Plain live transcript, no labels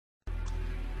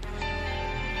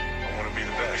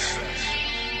best.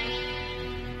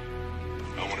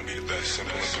 I want to be the best,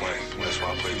 simple and plain. That's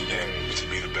why I play the game. To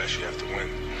be the best, you have to win.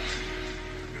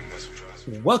 And that's what drives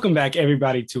me. Welcome back,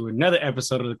 everybody, to another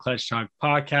episode of the Clutch Talk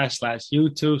podcast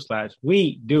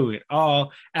 /YouTube/We Do It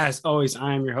All. As always,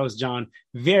 I am your host, John.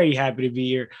 Very happy to be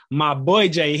here. My boy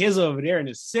Jay, he's over there in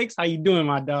the six. How you doing,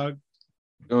 my dog?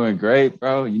 Doing great,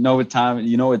 bro. You know what time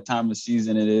of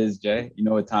season it is, Jay. You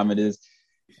know what time it is.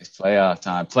 It's playoff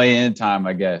time, play-in time,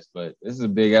 I guess. But this is a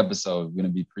big episode. We're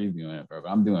gonna be previewing it, bro. But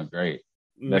I'm doing great.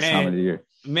 Best time of the year.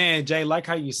 Man, Jay, like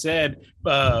how you said,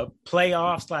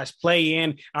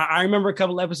 playoff/play-in. I remember a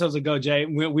couple episodes ago, Jay,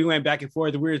 we went back and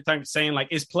forth. We were saying, like,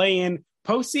 is play-in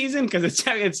postseason? Because it's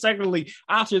technically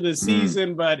after the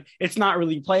season, but it's not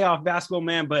really playoff basketball,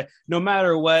 man. But no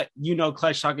matter what, you know,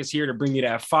 Clutch Talk is here to bring you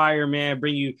that fire, man,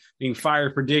 bring you fire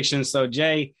predictions. So,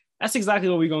 Jay, that's exactly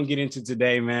what we're going to get into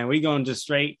today, man. We're going to just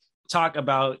straight talk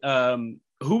about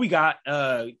who we got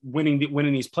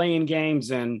winning these play-in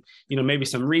games, and maybe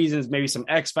some reasons, maybe some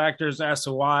X factors as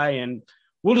to why, and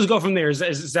we'll just go from there.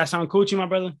 Does that sound cool to you, my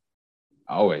brother?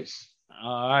 Always.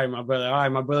 All right, my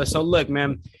brother. So look,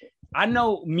 man, I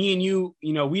know me and you,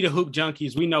 we the hoop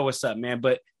junkies. We know what's up, man.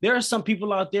 But there are some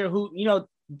people out there who,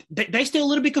 they still a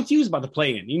little bit confused about the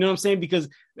play-in. You know what I'm saying? Because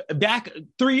back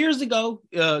 4 years ago,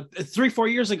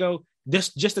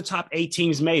 just the top 8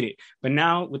 teams made it. But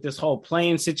now with this whole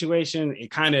play-in situation,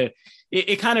 it kind of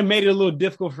made it a little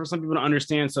difficult for some people to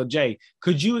understand. So Jay,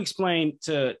 could you explain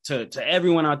to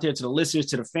everyone out there, to the listeners,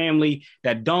 to the family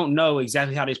that don't know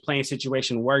exactly how this play-in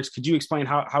situation works? Could you explain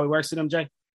how it works to them, Jay?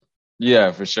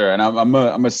 Yeah, for sure. And I'm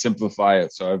gonna simplify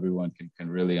it so everyone can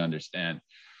really understand.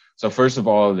 So first of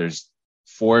all, there's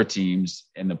 4 teams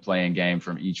in the play-in game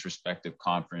from each respective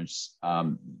conference.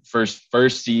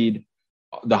 First seed,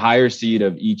 the higher seed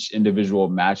of each individual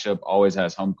matchup always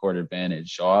has home court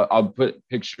advantage. So I'll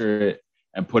picture it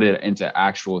and put it into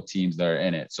actual teams that are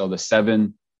in it. So the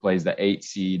 7 plays the 8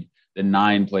 seed, the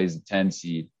 9 plays the 10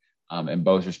 seed in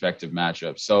both respective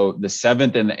matchups. So the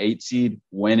 7th and the 8th seed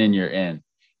win and you're in.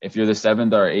 If you're the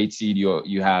 7th or 8th seed,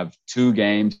 you have 2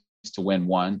 games to win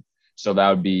 1. So that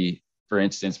would be, for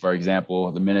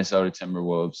example, the Minnesota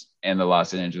Timberwolves and the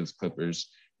Los Angeles Clippers,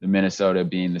 the Minnesota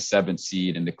being the 7th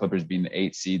seed and the Clippers being the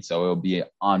 8th seed. So it'll be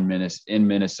in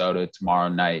Minnesota tomorrow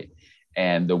night.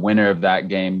 And the winner of that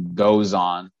game goes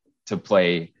on to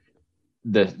play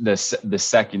the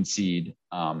 2nd seed,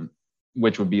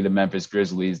 which would be the Memphis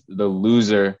Grizzlies. The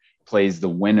loser plays the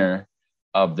winner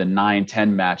of the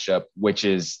 9-10 matchup, which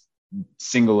is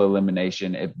single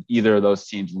elimination. If either of those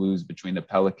teams lose between the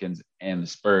Pelicans and the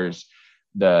Spurs,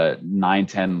 the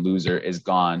 9-10 loser is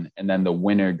gone. And then the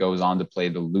winner goes on to play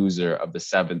the loser of the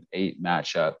 7th-8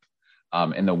 matchup.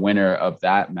 And the winner of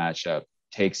that matchup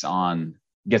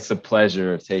gets the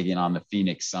pleasure of taking on the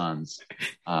Phoenix Suns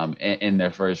in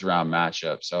their first round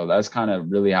matchup. So that's kind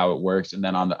of really how it works. And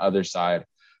then on the other side,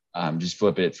 just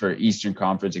flip it for Eastern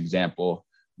Conference example,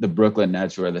 the Brooklyn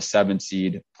Nets, who are the 7th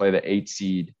seed, play the 8th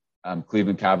seed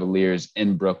Cleveland Cavaliers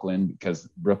in Brooklyn, because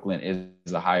Brooklyn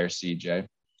is the higher seed, Jay.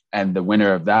 And the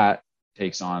winner of that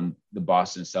takes on the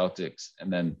Boston Celtics.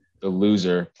 And then the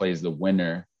loser plays the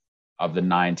winner of the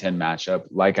 9-10 matchup.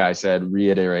 Like I said,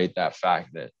 reiterate that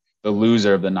fact that the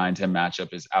loser of the 9-10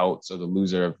 matchup is out. So the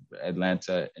loser of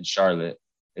Atlanta and Charlotte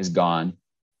is gone.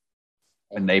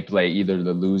 And they play either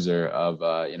the loser of,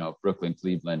 Brooklyn,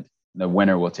 Cleveland. The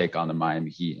winner will take on the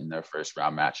Miami Heat in their first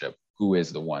round matchup, who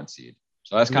is the 1 seed.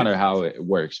 So that's kind of how it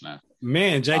works, man.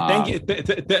 Man, Jay, thank you.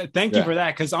 Thank you for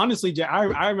that. Because honestly, Jay,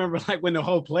 I remember like when the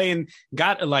whole play-in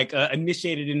got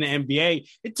initiated in the NBA,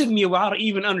 it took me a while to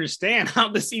even understand how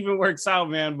this even works out,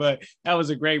 man. But that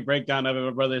was a great breakdown of it, my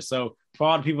brother. So for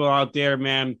all the people out there,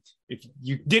 man, if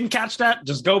you didn't catch that,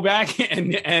 just go back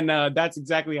and that's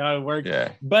exactly how it works.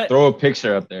 Yeah. But throw a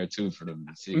picture up there too for them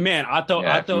to see. Man, I throw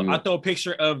a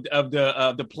picture of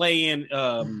the play-in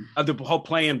of the whole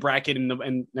play-in bracket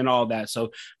and all that.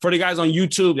 So for the guys on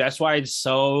YouTube, that's why it's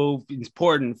so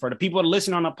important for the people to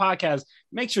listen on the podcast.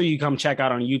 Make sure you come check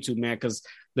out on YouTube, man, because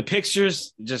the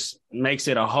pictures just makes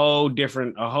it a whole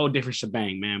different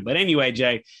shebang, man. But anyway,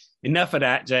 Jay, enough of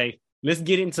that, Jay. Let's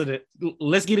get into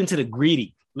the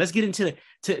greedy. Let's get into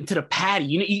the patty.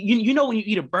 You know when you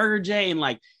eat a burger, Jay, and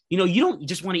you don't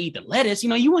just want to eat the lettuce.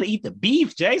 You want to eat the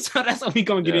beef, Jay. So that's what we're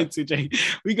gonna get into, Jay.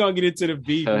 We're gonna get into the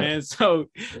beef, man. So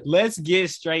let's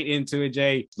get straight into it,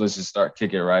 Jay. Let's just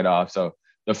kick it right off. So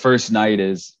the first night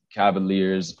is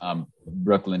Cavaliers,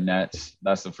 Brooklyn Nets.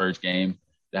 That's the first game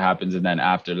that happens, and then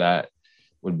after that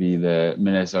would be the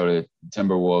Minnesota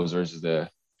Timberwolves versus the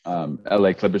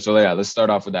LA Clippers. So yeah, let's start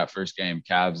off with that first game,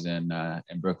 Cavs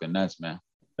and Brooklyn Nets, man.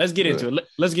 Let's get into it.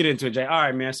 Let's get into it, Jay. All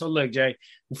right, man. So look, Jay,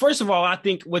 first of all, I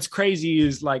think what's crazy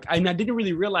is like, and I didn't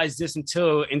really realize this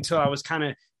until I was kind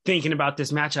of thinking about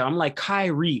this matchup. I'm like,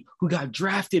 Kyrie, who got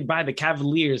drafted by the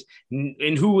Cavaliers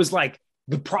and who was like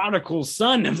the prodigal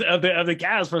son of the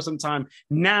Cavs for some time.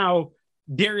 Now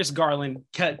Darius Garland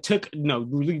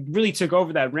really took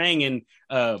over that ring. And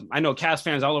I know Cavs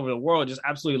fans all over the world just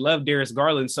absolutely love Darius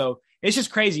Garland. So it's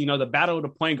just crazy, the battle of the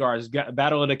point guards,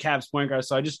 battle of the Cavs point guards.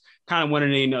 So I just kind of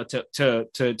wanted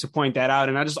to point that out.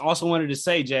 And I just also wanted to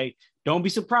say, Jay, don't be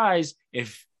surprised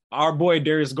if our boy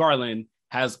Darius Garland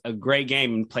has a great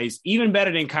game and plays even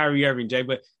better than Kyrie Irving, Jay.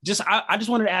 But I just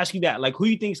wanted to ask you that, like, who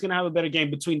you think is going to have a better game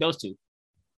between those two?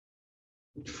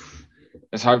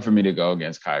 It's hard for me to go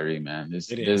against Kyrie, man. This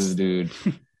dude,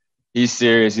 he's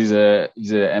serious. He's an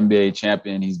NBA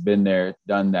champion. He's been there,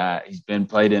 done that. He's been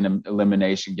played in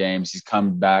elimination games. He's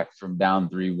come back from down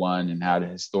 3-1 and had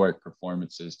historic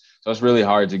performances. So it's really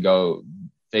hard to go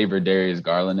favor Darius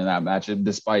Garland in that matchup,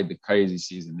 despite the crazy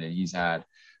season that he's had.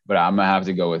 But I'm going to have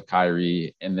to go with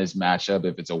Kyrie in this matchup.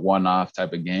 If it's a one-off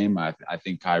type of game, I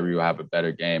think Kyrie will have a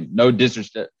better game. No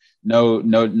disrespect. No,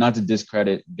 not to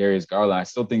discredit Darius Garland. I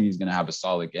still think he's going to have a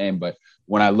solid game. But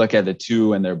when I look at the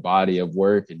two and their body of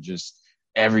work and just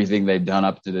everything they've done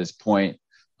up to this point,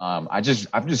 I've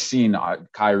just seen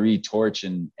Kyrie torch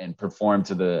and perform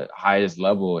to the highest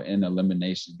level in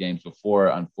elimination games before,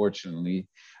 unfortunately,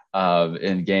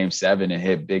 in Game 7 and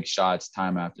hit big shots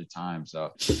time after time.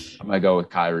 So I'm going to go with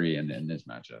Kyrie in this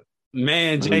matchup.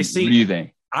 Man, JC, what do you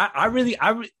think?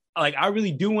 I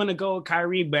really do want to go with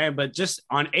Kyrie, man, but just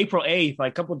on April 8th,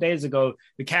 like a couple of days ago,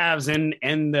 the Cavs and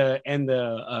the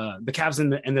Cavs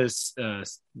and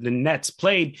the Nets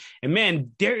played, and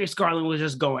man, Darius Garland was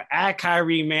just going at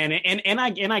Kyrie, man, and I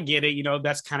get it,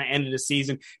 that's kind of end of the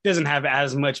season, doesn't have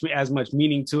as much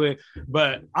meaning to it,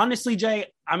 but honestly, Jay,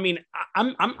 I mean,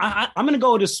 I'm gonna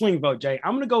go with a swing vote, Jay.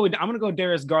 I'm gonna go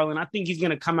Darius Garland. I think he's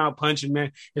gonna come out punching,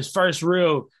 man. His first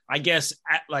real, I guess,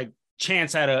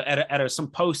 chance at some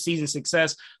postseason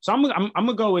success. So I'm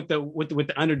gonna go with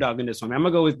the underdog in this one. I'm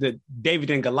gonna go with the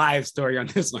David and Goliath story on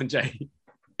this one, Jay.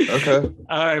 Okay.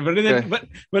 All right, but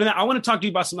then I want to talk to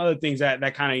you about some other things that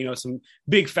kind of some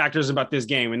big factors about this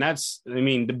game, and that's, I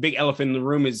mean, the big elephant in the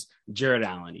room is Jarrett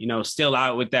Allen. Still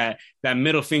out with that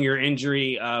middle finger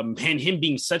injury, and him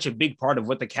being such a big part of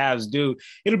what the Cavs do.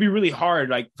 It'll be really hard,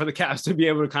 like, for the Cavs to be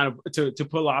able to kind of to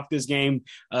pull off this game.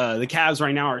 The Cavs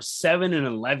right now are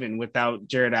 7-11 without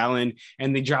Jarrett Allen,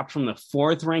 and they dropped from the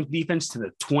 4th ranked defense to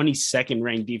the 22nd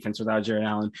ranked defense without Jarrett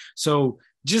Allen. So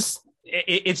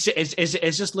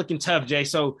it's just looking tough, Jay.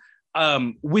 So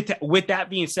with that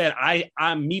being said,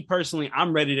 I'm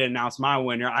ready to announce my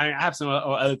winner. I have some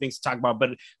other things to talk about, but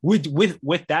with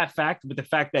the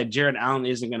fact that Jarrett Allen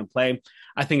isn't going to play,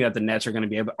 I think that the Nets are going to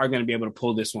be able to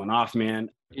pull this one off,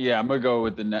 man. Yeah, I'm gonna go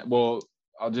with the Nets. Well,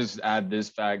 I'll just add this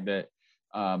fact that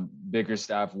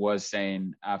Bickerstaff was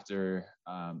saying after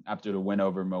the win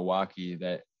over Milwaukee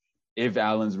that if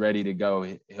Allen's ready to go,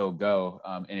 he'll go.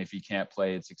 And if he can't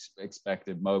play, it's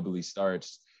expected Mobley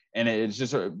starts. And it's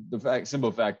just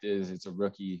simple fact is it's a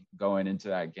rookie going into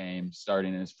that game,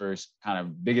 starting in his first kind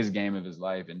of biggest game of his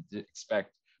life, and to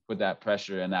expect put that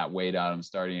pressure and that weight on him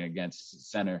starting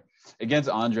against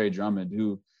Andre Drummond,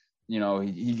 who,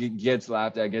 he gets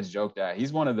laughed at, gets joked at.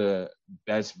 He's one of the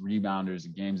best rebounders the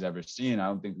game's ever seen. I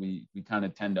don't think we kind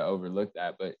of tend to overlook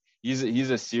that, but he's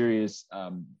a serious,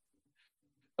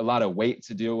 a lot of weight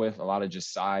to deal with, a lot of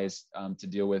just size to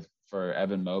deal with for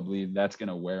Evan Mobley. That's going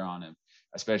to wear on him,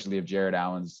 especially if Jarrett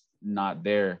Allen's not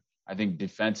there. I think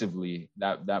defensively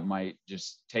that might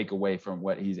just take away from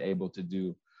what he's able to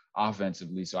do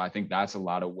offensively. So I think that's a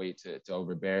lot of weight to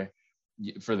overbear.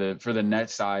 For the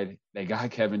Nets side, they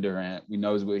got Kevin Durant. We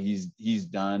knows what he's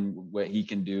done, what he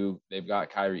can do. They've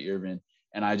got Kyrie Irving.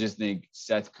 And I just think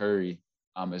Seth Curry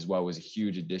as well was a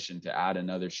huge addition to add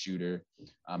another shooter,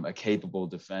 a capable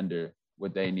defender,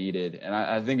 what they needed. And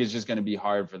I think it's just going to be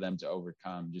hard for them to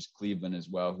overcome just Cleveland as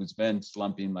well, who's been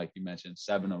slumping, like you mentioned,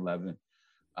 7-11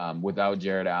 without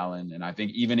Jarrett Allen. And I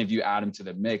think even if you add him to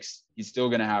the mix, he's still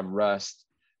going to have rust.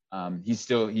 He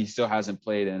still hasn't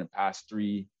played in the past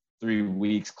three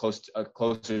weeks,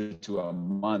 closer to a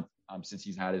month since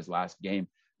he's had his last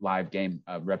live game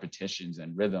repetitions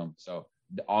and rhythm. So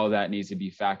all that needs to be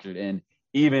factored in,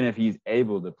 even if he's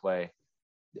able to play.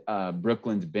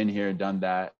 Brooklyn's been here, done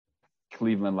that.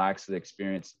 Cleveland lacks the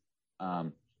experience.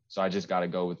 So I just got to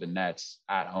go with the Nets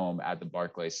at home at the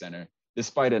Barclays Center,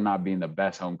 despite it not being the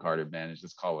best home court advantage.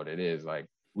 Just call it what it is. Like,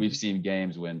 we've seen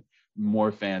games when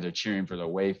more fans are cheering for the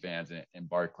away fans in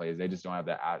Barclays. They just don't have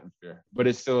that atmosphere. But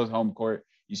it's still his home court.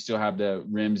 You still have the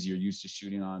rims you're used to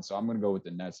shooting on. So I'm going to go with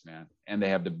the Nets, man. And they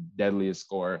have the deadliest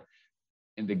scorer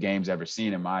in the game's ever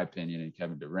seen, in my opinion, in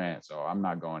Kevin Durant. So I'm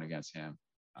not going against him.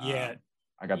 Yeah.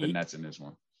 I got the Nets in this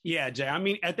one. Yeah, Jay. I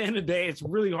mean, at the end of the day, it's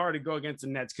really hard to go against the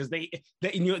Nets because they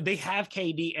they have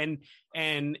KD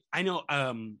and I know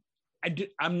I'm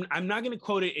not going to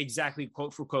quote it exactly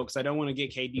quote for quote because I don't want to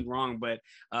get KD wrong, but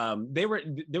there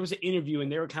was an interview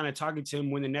and they were kind of talking to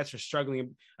him when the Nets were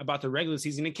struggling about the regular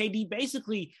season, and KD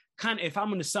basically kind of, if I'm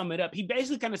going to sum it up, he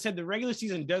basically kind of said the regular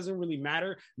season doesn't really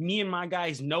matter. Me and my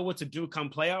guys know what to do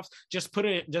come playoffs. Just put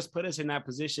us in that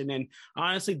position. And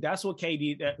honestly, that's what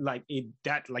KD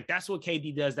that's what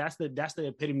KD does. That's the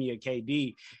epitome of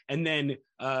KD. And then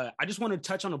I just want to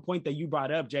touch on a point that you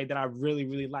brought up, Jay, that I really,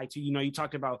 really liked. You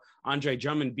talked about Andre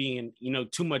Drummond being,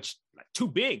 too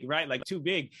big, right? Like too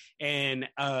big. And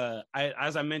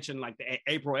as I mentioned, like the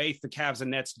April 8th, the Cavs and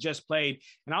Nets just played.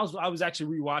 And I was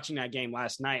actually rewatching that game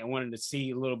last night. I wanted to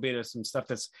see a little bit of some stuff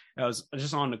that was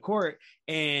just on the court.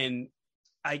 And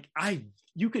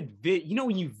you could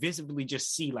when you visibly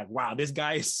just see like, wow, this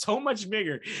guy is so much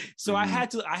bigger. So I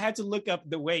had to look up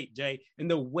the weight, Jay, and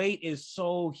the weight is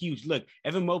so huge. Look,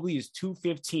 Evan Mobley is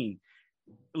 215.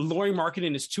 Lauri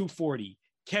Markkanen is 240.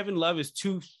 Kevin Love is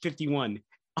 251.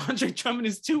 Andre Drummond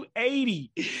is 280.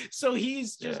 So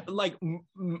he's just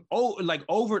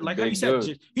over, like how you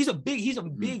said, he's a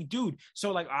big dude.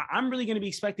 So like, I'm really going to be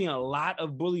expecting a lot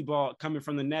of bully ball coming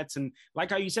from the Nets. And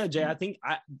like how you said, Jay, I think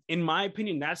in my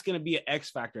opinion, that's going to be an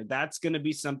X factor. That's going to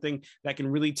be something that can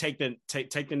really take the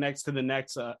Nets to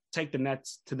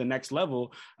the next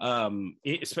level.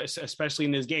 Especially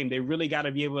in this game, they really got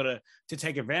to be able to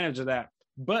take advantage of that.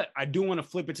 But I do want to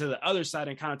flip it to the other side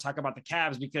and kind of talk about the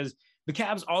Cavs, because the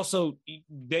Cavs also,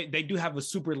 they do have a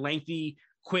super lengthy,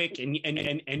 quick,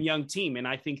 and young team. And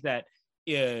I think that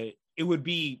it would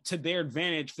be to their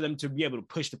advantage for them to be able to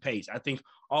push the pace. I think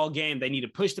all game they need to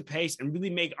push the pace and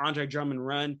really make Andre Drummond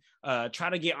run.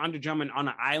 Try to get Andre Drummond on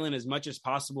an island as much as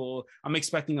possible. I'm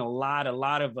expecting a lot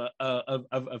of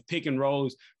pick and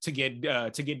rolls to get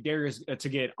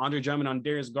Andre Drummond on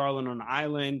Darius Garland on the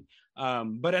island.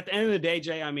 But at the end of the day,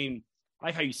 Jay, I mean,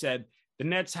 like how you said, the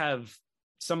Nets have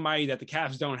somebody that the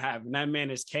Cavs don't have, and that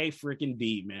man is K freaking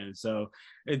D, man. So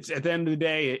it's at the end of the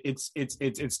day, it's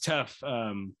tough.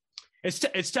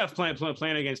 It's tough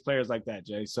playing against players like that,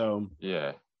 Jay. So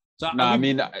yeah. So no,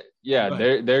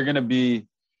 they're gonna be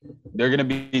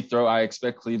I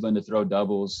expect Cleveland to throw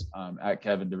doubles at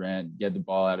Kevin Durant, get the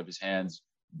ball out of his hands.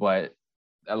 But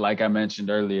like I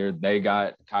mentioned earlier, they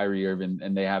got Kyrie Irving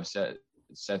and they have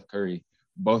Seth Curry.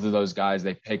 Both of those guys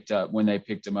they picked up when they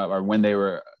picked him up, or when they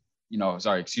were,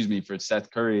 for Seth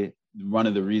Curry, one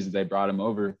of the reasons they brought him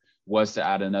over was to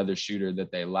add another shooter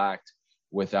that they lacked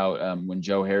without when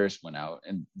Joe Harris went out.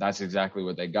 And that's exactly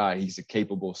what they got. He's a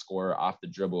capable scorer off the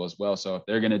dribble as well. So if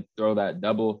they're going to throw that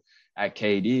double at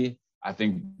KD, I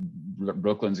think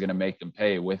Brooklyn's going to make them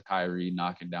pay with Kyrie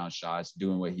knocking down shots,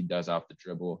 doing what he does off the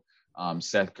dribble.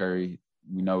 Seth Curry,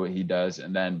 we know what he does.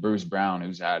 And then Bruce Brown,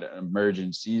 who's had an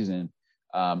emerging season,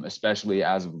 especially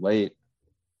as of late.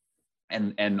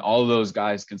 And all of those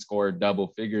guys can score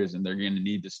double figures, and they're going to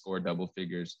need to score double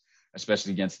figures,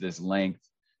 especially against this length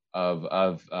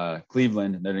of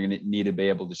Cleveland. They're going to need to be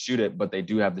able to shoot it, but they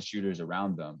do have the shooters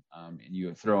around them. And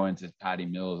you throw into Patty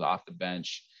Mills off the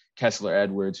bench, Kessler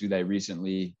Edwards, who they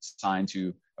recently signed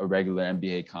to a regular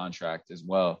NBA contract as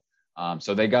well.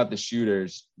 So they got the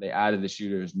shooters. They added the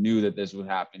shooters, knew that this would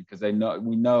happen because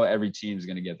we know every team is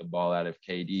going to get the ball out of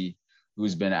KD,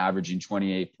 who's been averaging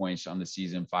 28 points on the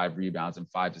season, 5 rebounds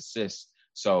and 5 assists.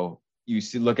 So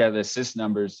look at the assist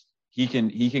numbers. He can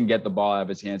get the ball out of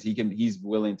his hands. He's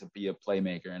willing to be a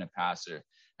playmaker and a passer.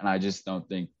 And I just don't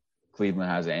think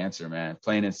Cleveland has an answer, man.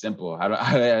 Plain and simple.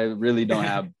 I really don't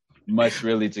have much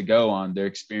really to go on. Their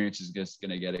experience is just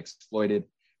going to get exploited.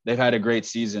 They've had a great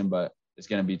season, but it's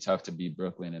going to be tough to beat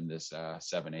Brooklyn in this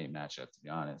 7-8 matchup, to be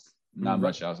honest. Not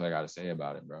much else I got to say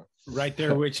about it, bro. Right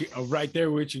there with you,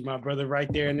 my brother,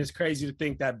 right there. And it's crazy to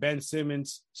think that Ben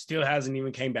Simmons still hasn't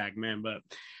even came back, man. But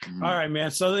all right,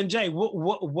 man. So then, Jay,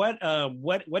 what's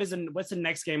the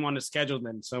next game on the schedule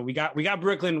then? So we got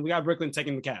Brooklyn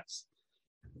taking the Cavs.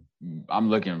 I'm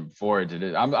looking forward to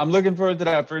this. I'm looking forward to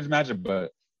that first matchup,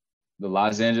 but the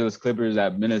Los Angeles Clippers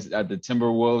at the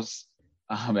Timberwolves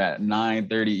at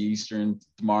 9:30 Eastern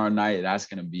tomorrow night. That's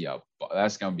gonna be a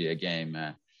game,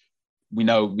 man. We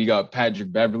know we got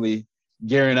Patrick Beverley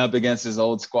gearing up against his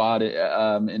old squad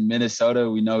in Minnesota.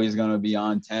 We know he's going to be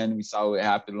on 10. We saw what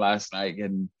happened last night,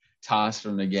 getting tossed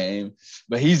from the game.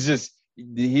 But he's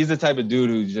the type of dude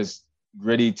who's just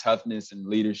gritty toughness and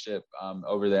leadership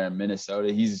over there in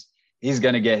Minnesota. He's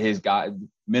going to get his guy,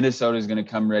 Minnesota is going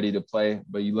to come ready to play,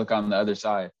 but you look on the other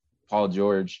side, Paul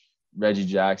George, Reggie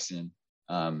Jackson,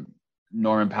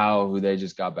 Norman Powell, who they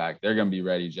just got back. They're going to be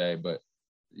ready, Jay. But,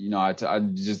 I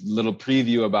just little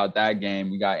preview about that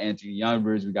game. We got Anthony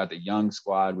Youngberg. We got the young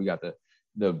squad. We got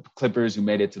the Clippers who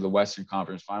made it to the Western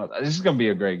Conference Finals. This is going to be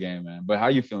a great game, man. But how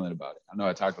are you feeling about it? I know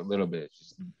I talked a little bit,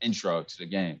 just intro to the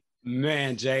game.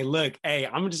 Man, Jay, look, hey,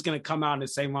 I'm just going to come out and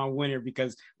say my winner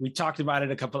because we talked about it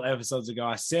a couple of episodes ago.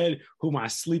 I said who my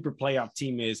sleeper playoff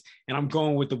team is, and I'm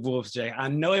going with the Wolves, Jay. I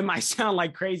know it might sound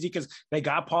like crazy because they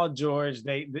got Paul George.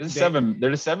 They're the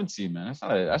 7th seed, man.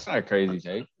 That's not a crazy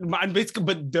take. But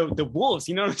the Wolves,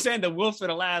 you know what I'm saying? The Wolves for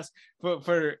the last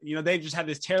for they've just had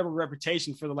this terrible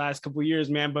reputation for the last couple of years,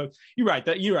 man. But you're right.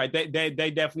 They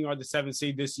definitely are the 7th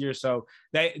seed this year, so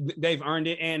they've earned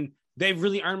it. And they've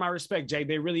really earned my respect, Jay.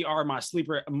 They really are my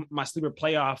sleeper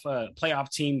playoff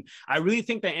team. I really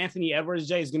think that Anthony Edwards,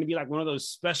 Jay, is going to be like one of those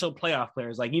special playoff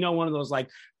players, like one of those like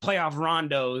playoff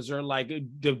rondos or like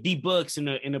the D Books in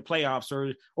the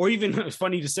playoffs, or even it's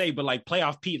funny to say, but like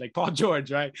playoff Pete, like Paul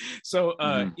George, right? So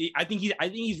I think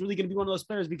he's really going to be one of those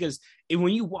players because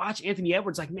when you watch Anthony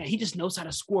Edwards, like man, he just knows how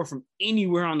to score from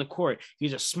anywhere on the court.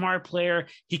 He's a smart player.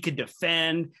 He could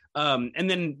defend. And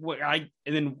then I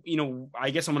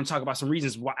guess I'm going to talk about some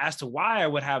reasons as to why I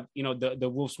would have, the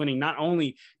Wolves winning, not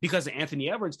only because of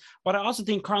Anthony Edwards, but I also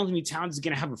think Karl-Anthony Towns is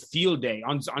going to have a field day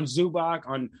on Zubac,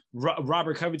 on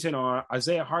Robert Covington, or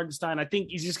Isaiah Hartenstein. I think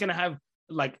he's just going to have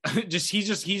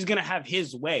he's going to have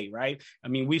his way, right? I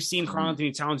mean, we've seen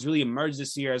Karl-Anthony Towns really emerge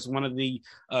this year as one of the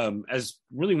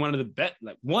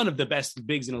best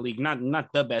bigs in the league, not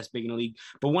the best big in the league,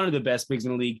 but one of the best bigs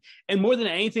in the league. And more than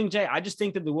anything, Jay, I just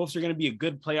think that the Wolves are going to be a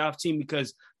good playoff team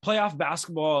because playoff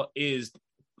basketball is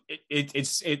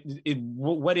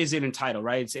what is it entitled,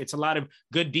 right? It's a lot of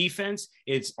good defense.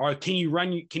 Can you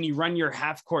run your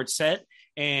half court set?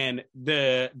 And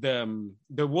the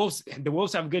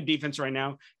Wolves have good defense right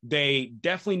now. They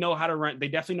definitely know how to run. They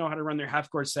definitely know how to run their half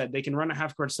court set. They can run a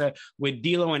half court set with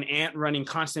D'Lo and Ant running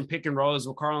constant pick and rolls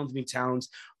with Karl-Anthony Towns.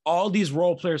 All these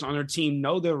role players on their team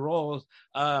know their roles.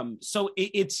 So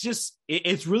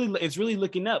it's really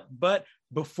looking up. But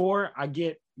before I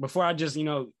just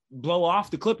blow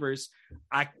off the Clippers,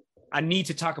 I need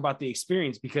to talk about the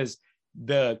experience because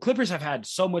the Clippers have had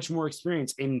so much more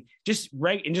experience in just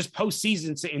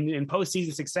postseason in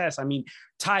postseason success. I mean,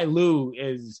 Ty Lue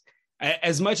is,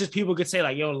 as much as people could say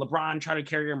like, yo, LeBron tried to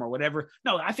carry him or whatever.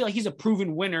 No, I feel like he's a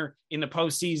proven winner in the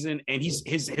postseason, and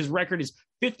his record is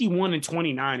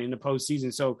 51-29 in the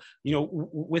postseason. So,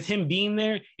 with him being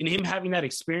there and him having that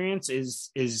experience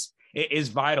is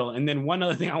vital. And then one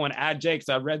other thing I want to add, Jake, because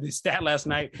I read this stat last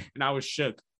night and I was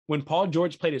shook. When Paul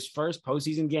George played his first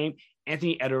postseason game,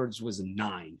 Anthony Edwards was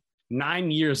 9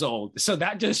 years old. So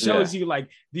that just shows you like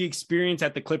the experience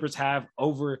that the Clippers have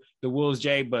over the Wolves,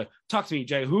 Jay. But talk to me,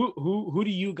 Jay. Who do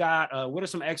you got? What are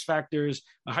some X factors?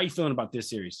 How are you feeling about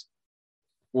this series?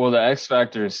 Well, the X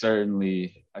factor is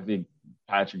certainly, I think,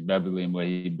 Patrick Beverley and what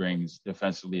he brings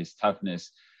defensively is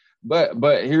toughness. But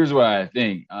here's what I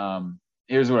think.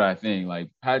 Like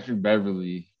Patrick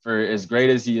Beverley, for as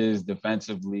great as he is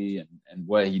defensively and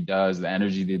what he does, the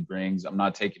energy that he brings, I'm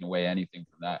not taking away anything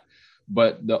from that.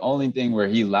 But the only thing where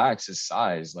he lacks is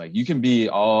size. Like you can be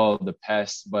all the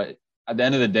pests, but at the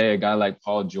end of the day, a guy like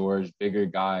Paul George, bigger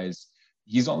guys,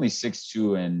 he's only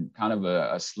 6'2" and kind of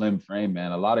a slim frame,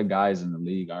 man. A lot of guys in the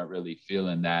league aren't really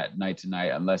feeling that night to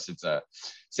night unless it's a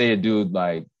dude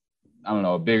like, I don't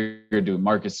know, a bigger dude,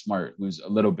 Marcus Smart, who's a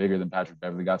little bigger than Patrick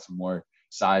Beverley, got some more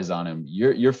size on him.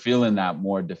 You're feeling that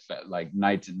more like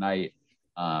night to night,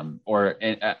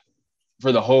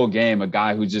 for the whole game, a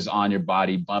guy who's just on your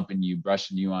body, bumping you,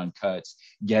 brushing you on cuts,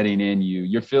 getting in you.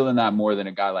 You're feeling that more than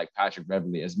a guy like Patrick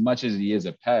Beverley, as much as he is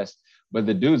a pest. But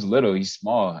the dude's little, he's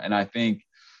small. And I think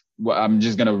I'm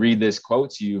just going to read this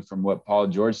quote to you from what Paul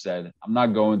George said. I'm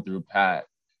not going through Pat.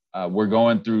 We're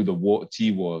going through the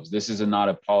T-Wolves. This is not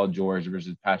a Paul George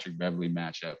versus Patrick Beverley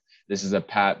matchup. This is a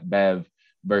Pat Bev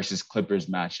versus Clippers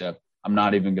matchup. I'm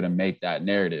not even going to make that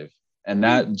narrative. And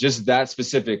that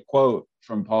specific quote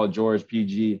from Paul George,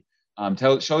 PG,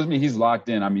 shows me he's locked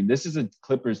in. I mean, this is a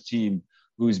Clippers team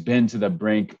who's been to the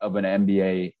brink of an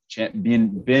NBA,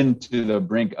 been to the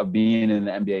brink of being in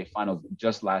the NBA Finals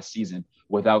just last season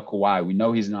without Kawhi. We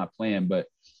know he's not playing, but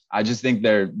I just think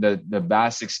the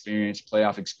vast experience,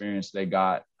 playoff experience they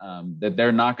got, that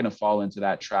they're not going to fall into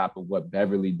that trap of what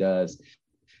Beverly does.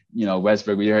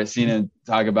 Westbrook, we seen him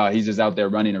talk about he's just out there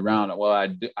running around. Well,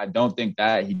 I don't think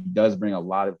that. He does bring a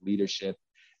lot of leadership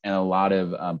and a lot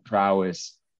of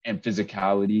prowess and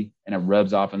physicality, and it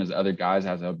rubs off on his other guys,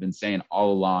 as I've been saying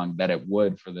all along that it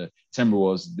would for the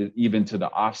Timberwolves, even to the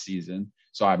offseason.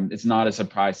 So it's not a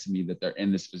surprise to me that they're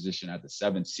in this position at the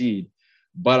 7th seed.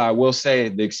 But I will say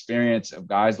the experience of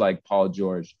guys like Paul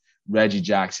George, Reggie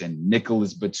Jackson,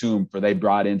 Nicholas Batum, for they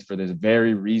brought in for this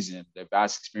very reason, the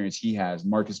vast experience he has,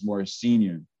 Marcus Morris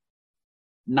Sr.,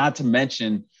 not to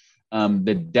mention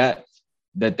the depth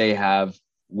that they have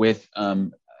with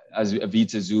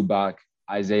Ivica Zubac,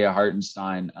 Isaiah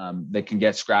Hartenstein, that can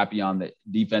get scrappy on the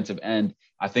defensive end.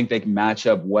 I think they can match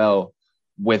up well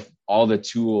with all the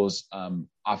tools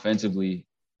offensively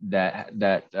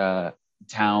that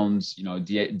Towns,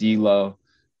 D'Lo,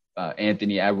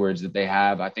 Anthony Edwards that they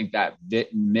have. I think that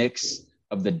mix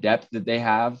of the depth that they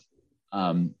have.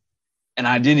 And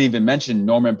I didn't even mention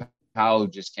Norman Powell, who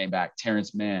just came back,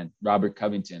 Terrence Mann, Robert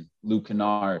Covington, Luke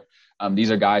Kennard.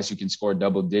 These are guys who can score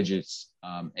double digits,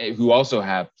 who also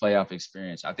have playoff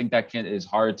experience. I think that is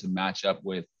hard to match up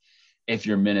with if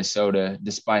you're Minnesota,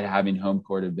 despite having home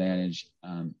court advantage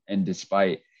and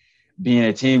despite being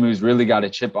a team who's really got a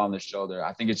chip on their shoulder.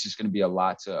 I think it's just going to be a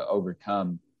lot to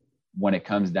overcome when it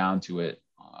comes down to it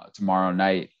tomorrow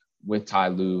night with Ty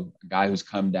Lue, a guy who's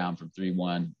come down from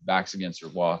 3-1, backs against their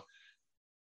wall.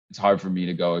 It's hard for me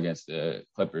to go against the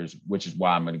Clippers, which is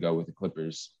why I'm going to go with the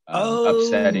Clippers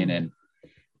upsetting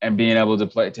and being able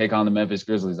to take on the Memphis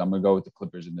Grizzlies. I'm going to go with the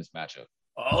Clippers in this matchup.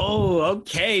 Oh,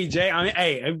 okay, Jay. I mean,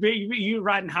 hey, you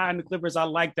riding high on the Clippers. I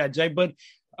like that, Jay. But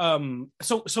what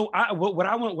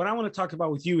I want to talk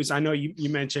about with you is, I know you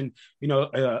mentioned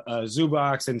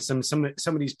Zubac and some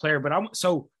of these players, but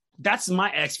so that's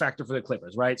my X factor for the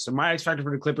Clippers, right? So my X factor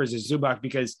for the Clippers is Zubac,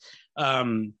 because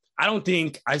I don't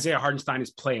think Isaiah Hartenstein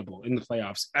is playable in the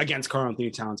playoffs against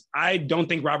Karl-Anthony Towns. I don't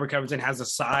think Robert Covington has the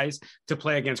size to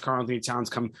play against Karl-Anthony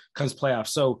Towns comes playoffs.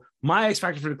 So my X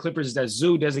factor for the Clippers is that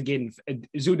Zoo doesn't get in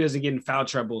foul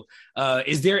trouble.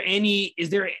 Is there any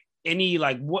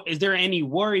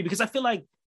worry? Because I feel like,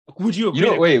 would you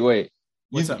agree? Wait.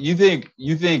 You think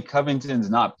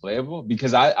Covington's not playable?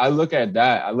 Because I look at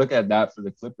that for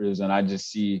the Clippers, and I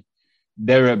just see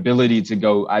their ability to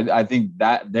go. I think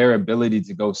that their ability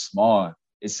to go small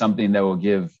is something that will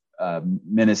give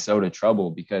Minnesota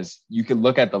trouble, because you can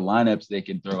look at the lineups they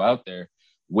can throw out there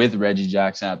with Reggie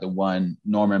Jackson at the 1,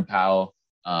 Norman Powell.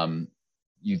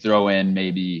 You throw in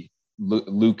maybe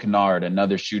Luke Kennard,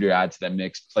 another shooter, add to that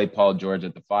mix, play Paul George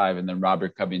at the 5, and then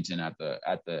Robert Covington Paul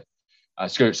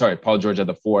George at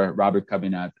the 4, Robert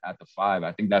Covington at the 5.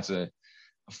 I think that's a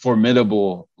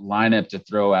formidable lineup to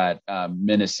throw at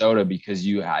Minnesota, because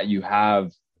you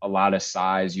have a lot of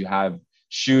size, you have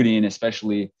shooting,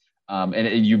 especially,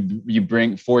 and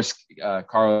you force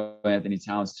Karl-Anthony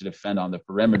Towns to defend on the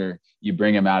perimeter. You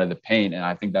bring him out of the paint, and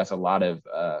I think that's a lot of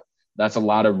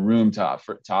room to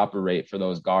operate for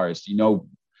those guards.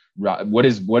 What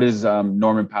does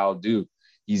Norman Powell do?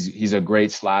 He's a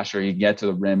great slasher. He can get to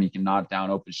the rim. He can knock down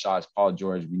open shots. Paul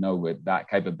George, we know with that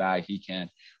type of bag, he can.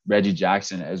 Reggie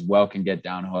Jackson as well can get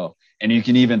downhill. And you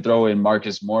can even throw in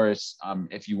Marcus Morris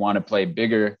if you want to play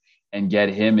bigger and get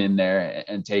him in there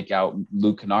and take out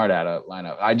Luke Kennard out of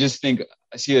lineup. I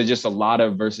see just a lot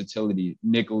of versatility.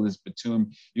 Nicholas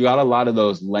Batum, you got a lot of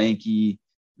those lanky,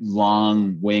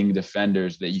 long wing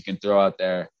defenders that you can throw out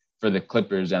there for the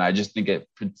Clippers. And I just think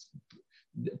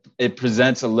it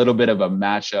presents a little bit of a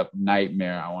matchup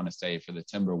nightmare, I want to say, for the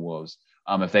Timberwolves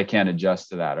if they can't adjust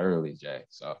to that early, Jay.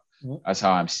 So that's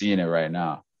how I'm seeing it right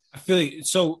now. I feel like,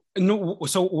 so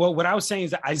what I was saying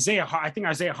is that Isaiah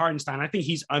Hartenstein, I think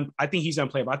he's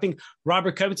unplayable. I think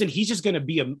Robert Covington, he's just going to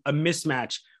be a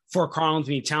mismatch for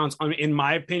Karl-Anthony Towns, in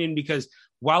my opinion, because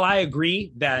while I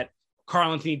agree that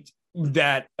the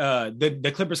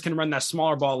Clippers can run that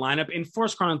smaller ball lineup and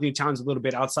force Karl-Anthony Towns a little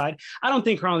bit outside, I don't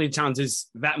think Karl-Anthony Towns is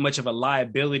that much of a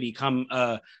liability come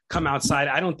outside.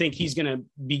 I don't think he's going to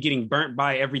be getting burnt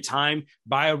by every time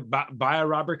by a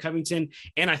Robert Covington.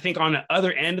 And I think on the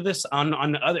other end of this,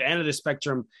 on the other end of the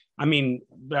spectrum, I mean,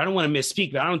 I don't want to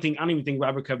misspeak, but I don't even think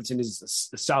Robert Covington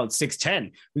is a solid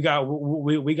 6'10". We got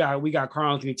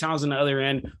Karl-Anthony Towns on the other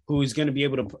end, who's going to be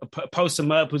able to post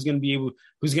him up, who's going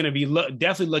to be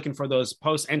definitely looking for those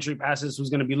post entry passes,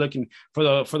 who's going to be looking for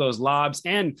those lobs.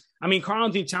 And I mean,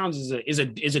 Karl-Anthony Towns is a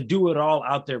do it all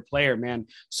out there player, man.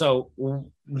 So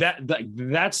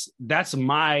that's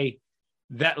my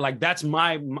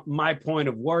point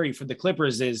of worry for the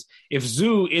Clippers is if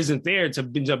Zoo isn't there to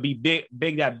be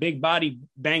big that big body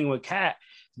banging with Cat,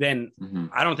 then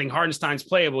I don't think Hartenstein's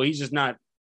playable. He's just not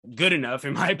good enough,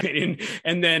 in my opinion.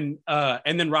 And then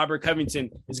Robert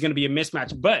Covington is going to be a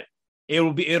mismatch. But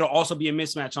it'll also be a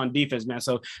mismatch on defense, man.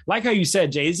 So like how you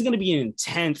said, Jay, it's going to be an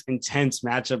intense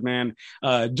matchup, man.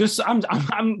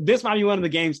 This might be one of the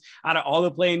games out of all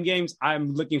the playing games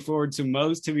I'm looking forward to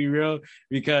most, to be real,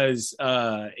 because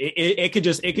it could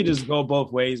just go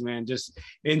both ways, man. Just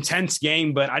intense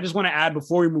game. But I just want to add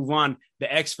before we move on,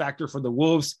 the X factor for the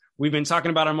Wolves. We've been talking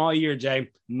about him all year,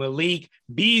 Jay. Malik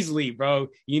Beasley, bro.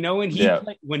 You know, when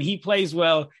he plays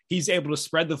well, he's able to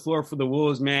spread the floor for the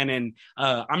Wolves, man. And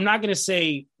I'm not going to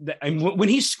say that when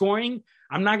he's scoring,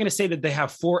 I'm not going to say that they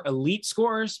have 4 elite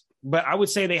scorers, but I would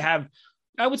say they have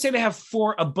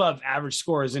 4 above average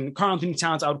scorers. And Karl-Anthony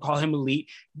Towns, I would call him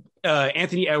elite.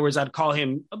 Anthony Edwards, I'd call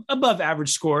him above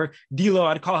average scorer. D'Lo,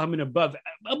 I'd call him an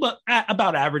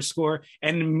about average scorer.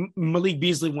 And Malik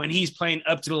Beasley, when he's playing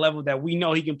up to the level that we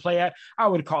know he can play at, I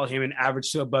would call him an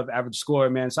average to above average scorer,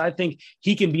 man. So I think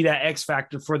he can be that X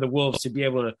factor for the Wolves to be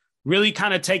able to really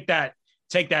kind of take that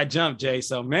jump, Jay.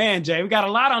 So, man, Jay, we got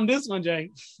a lot on this one, Jay.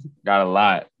 Got a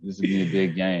lot. This will be a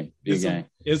big game. This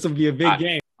will be a big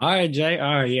game. All right, Jay.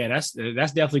 All right, yeah, that's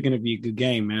definitely going to be a good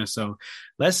game, man. So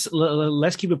let's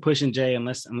keep it pushing, Jay, and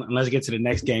let's get to the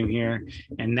next game here,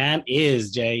 and that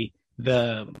is, Jay,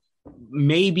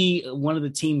 maybe one of the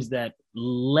teams that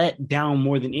let down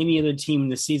more than any other team in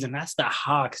the season. That's the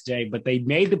Hawks, Jay, but they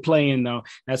made the play-in, though.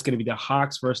 That's going to be the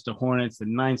Hawks versus the Hornets, the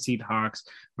 9-seed Hawks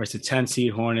versus the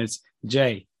 10-seed Hornets.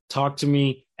 Jay, talk to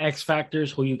me. X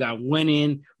factors, who you got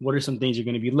winning? What are some things you're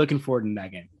going to be looking forward in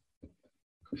that game?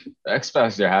 The X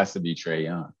factor has to be Trae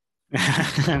Young.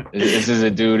 This is a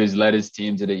dude who's led his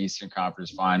team to the Eastern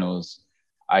Conference Finals.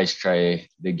 Ice Trae,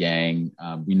 the gang.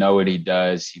 We know what he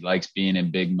does. He likes being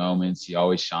in big moments. He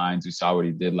always shines. We saw what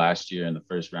he did last year in the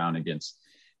first round against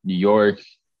New York.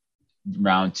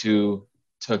 Round 2,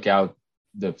 took out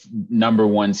the number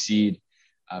 1 seed,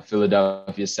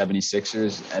 Philadelphia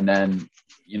 76ers, and then,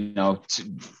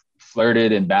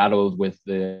 flirted and battled with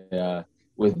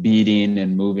with beating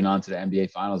and moving on to the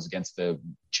NBA Finals against the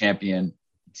champion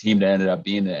team that ended up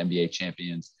being the NBA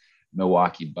champions,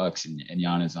 Milwaukee Bucks and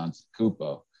Giannis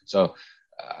Antetokounmpo. So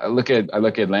I look at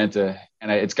Atlanta,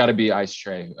 and it's got to be Ice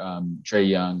Trae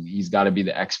Young. He's got to be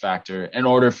the X factor in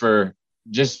order for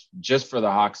just for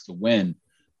the Hawks to win.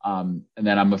 And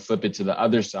then I'm gonna flip it to the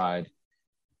other side,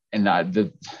 and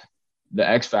the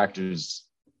X factor is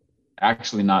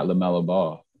actually not LaMelo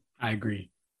Ball. I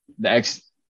agree. The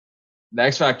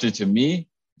X factor to me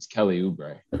is Kelly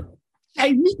Oubre.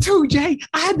 Hey, me too, Jay.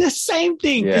 I had the same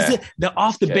thing. Yeah. The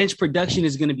off the bench production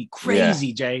is going to be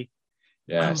crazy, Jay.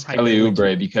 Yeah, it's Kelly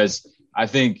Oubre, because I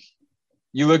think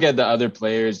you look at the other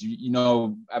players,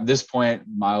 at this point,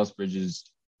 Miles Bridges,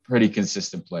 pretty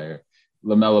consistent player.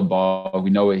 LaMelo Ball, we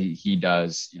know what he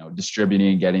does,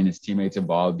 distributing, getting his teammates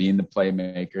involved, being the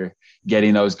playmaker,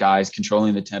 getting those guys,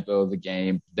 controlling the tempo of the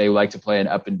game. They like to play an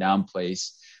up and down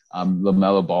place.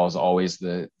 LaMelo Ball is always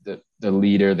the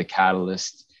leader, the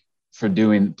catalyst for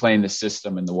playing the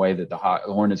system in the way that the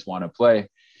Hornets want to play.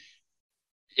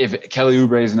 If Kelly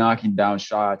Oubre is knocking down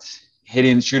shots,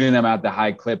 shooting them at the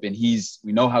high clip, and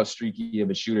we know how streaky of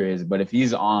a shooter is, but if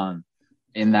he's on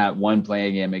in that one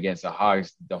playing game against the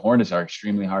Hawks, the Hornets are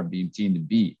extremely hard being team to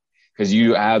beat, because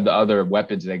you have the other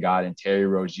weapons they got in Terry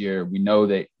Rozier. We know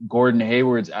that Gordon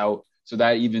Hayward's out, so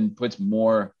that even puts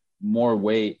more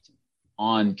weight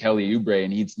on Kelly Oubre,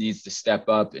 and he needs to step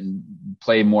up and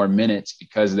play more minutes,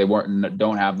 because they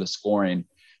don't have the scoring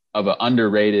of an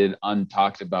underrated,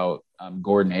 untalked about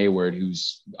Gordon Hayward,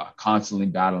 who's constantly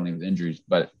battling with injuries.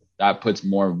 But that puts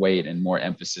more weight and more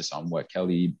emphasis on what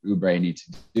Kelly Oubre needs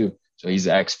to do. So he's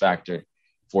the X factor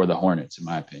for the Hornets, in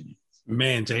my opinion.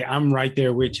 Man, Jay, I'm right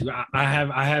there with you. I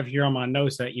have here on my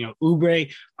notes that,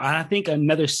 Oubre, I think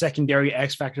another secondary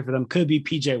X factor for them could be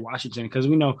PJ Washington, because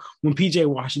we know when PJ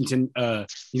Washington,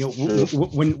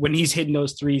 when he's hitting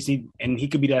those threes, he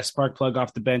could be that spark plug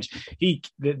off the bench.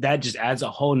 That just adds a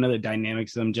whole nother dynamic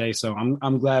to them, Jay. So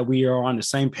I'm glad we are on the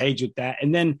same page with that.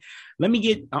 And then let me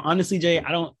get, honestly, Jay,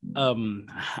 I'm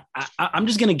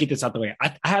just gonna get this out the way.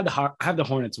 I have the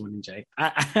Hornets winning, Jay.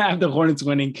 I have the Hornets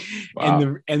winning.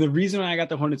 Wow. And the reason why I got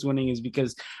the Hornets winning is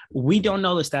because we don't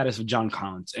know the status of John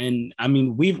Collins. And I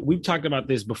mean, we've talked about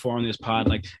this before on this pod.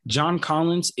 Like, John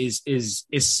Collins is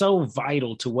so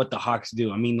vital to what the Hawks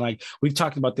do. I mean, like, we've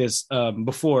talked about this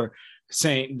before,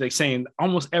 saying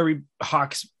almost every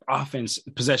Hawks offense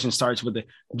possession starts with a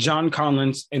John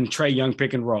Collins and Trae Young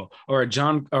pick and roll, or a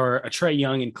Trae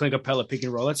Young and Clint Capella pick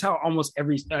and roll. That's how almost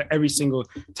every single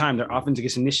time their offense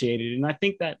gets initiated. And I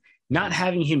think that not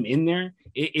having him in there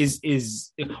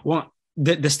is well,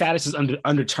 the status is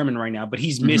undetermined right now, but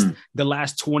he's missed the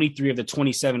last 23 of the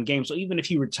 27 games. So even if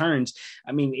he returns,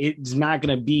 I mean, it's not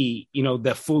going to be,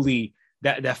 the fully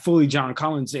that fully John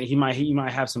Collins, he might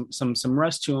have some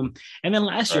rust to him. And then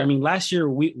last year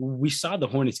we saw the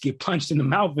Hornets get punched in the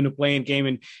mouth in the playing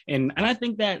game, and I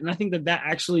think that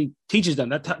actually teaches them,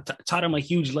 that taught them a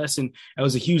huge lesson. That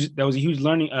was a huge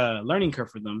learning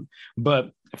curve for them.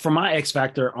 But for my X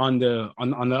factor on the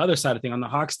other side of things, on the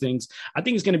Hawks things, I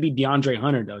think it's going to be DeAndre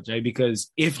Hunter though, Jay, because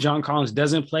if John Collins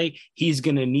doesn't play, he's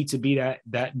going to need to be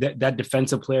that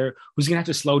defensive player who's going to have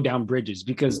to slow down Bridges,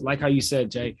 because like how you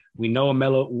said, Jay, we know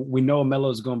Melo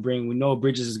is going to bring, we know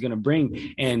Bridges is going to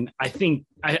bring, and I think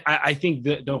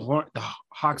the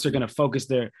Hawks are going to focus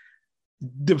their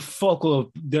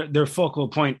focal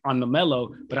point on the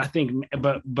Melo, but I think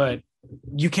but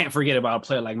you can't forget about a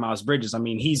player like Miles Bridges. I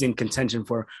mean, he's in contention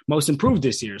for most improved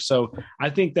this year. So I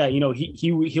think that,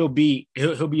 he'll be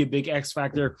a big X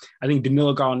factor. I think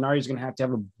Danilo Gallinari is going to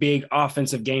have a big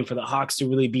offensive game for the Hawks to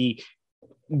really be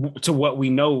to what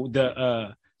we know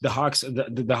the Hawks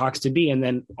to be. And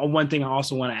then one thing I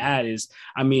also want to add is,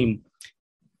 I mean,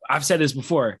 I've said this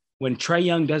before, when Trae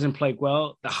Young doesn't play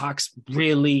well, the Hawks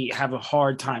really have a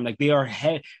hard time. Like they are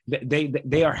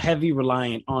heavy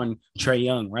reliant on Trae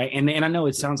Young, right? And I know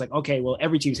it sounds like, okay, well,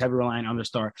 every team's heavy reliant on their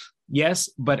star.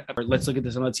 Yes, but let's look at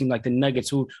this another team like the Nuggets,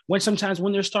 who sometimes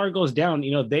when their star goes down,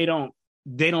 they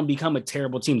don't become a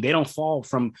terrible team. They don't fall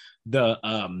from the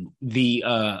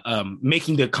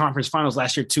making the conference finals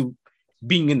last year to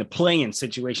being in the play-in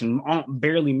situation,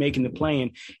 barely making the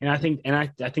play-in. And I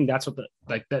think that's what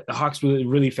the Hawks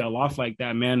really fell off like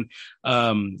that, man.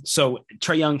 So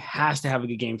Trae Young has to have a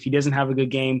good game. If he doesn't have a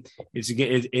good game, it's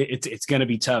going to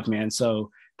be tough, man. So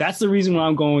that's the reason why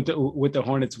I'm going with the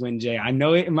Hornets win, Jay. I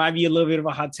know it might be a little bit of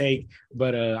a hot take,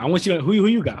 but I want you to, who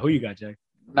you got, Jay?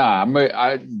 Nah,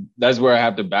 that's where I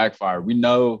have to backfire. We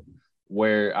know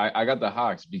where I got the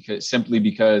Hawks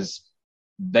because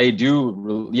they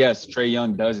do. Yes, Trae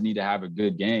Young does need to have a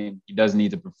good game. He does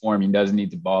need to perform. He does need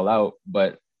to ball out,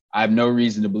 but I have no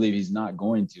reason to believe he's not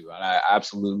going to. And I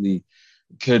absolutely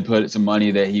could put some money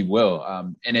that he will.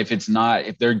 And if it's not,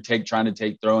 if they're trying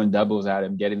to throwing doubles at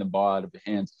him, getting the ball out of his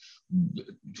hands,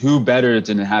 who better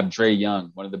than to have Trae Young,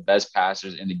 one of the best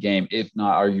passers in the game, if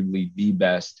not arguably the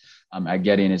best at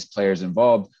getting his players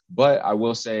involved. But I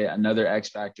will say another X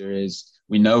factor is,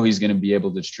 we know he's going to be able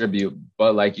to distribute,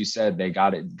 but like you said, they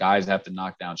got it. Guys have to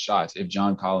knock down shots. If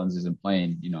John Collins isn't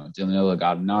playing, Danilo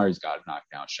Gallinari's got to knock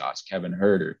down shots. Kevin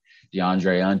Huerter,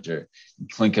 DeAndre Hunter,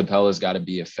 Clint Capella's got to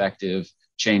be effective,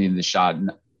 changing the shot.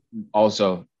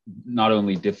 Also, not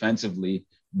only defensively,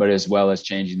 but as well as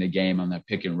changing the game on the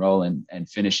pick and roll and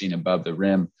finishing above the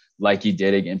rim like he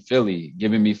did against Philly,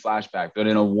 giving me flashback. But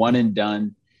in a one and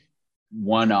done,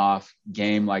 one-off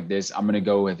game like this, I'm going to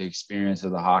go with the experience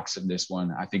of the Hawks in this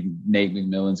one. I think Nate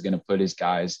McMillan's going to put his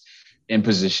guys in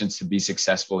positions to be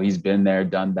successful. He's been there,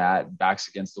 done that, backs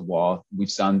against the wall.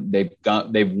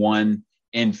 They've won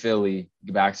in Philly,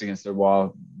 backs against their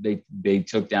wall. They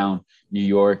took down New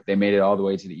York. They made it all the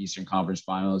way to the Eastern Conference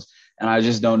Finals. And I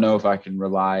just don't know if I can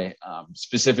rely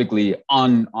specifically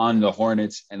on the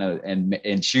Hornets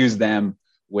and choose them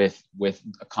with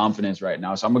a confidence right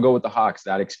now. So I'm gonna go with the Hawks.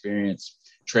 That experience,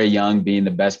 Trae Young being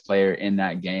the best player in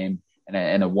that game,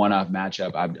 and a one-off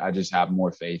matchup. I just have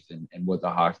more faith in what the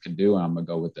Hawks can do, and I'm gonna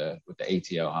go with the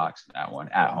ATL Hawks in that one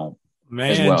at home,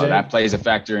 man, as well. Jay. That plays a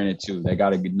factor in it too. They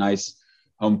got a good, nice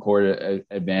home court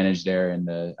advantage there in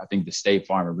I think the State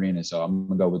Farm Arena. So I'm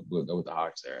gonna go with the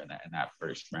Hawks there in that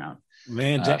first round,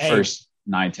 man. Jay, first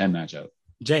 9-10 matchup.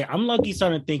 Jay, I'm lucky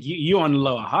starting to think you on the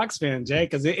low a Hawks fan, Jay,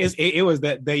 because it was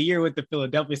the year with the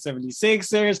Philadelphia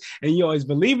 76ers, and you always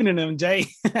believing in them, Jay.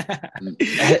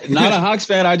 Not a Hawks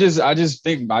fan. I just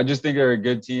think they're a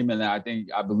good team, and I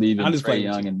believe in Trae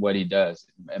Young and what he does,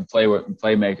 and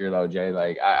playmaker though, Jay.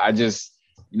 Like I just,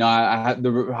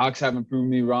 the Hawks haven't proven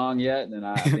me wrong yet, and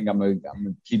I think I'm gonna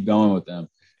keep going with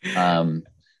them.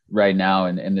 Right now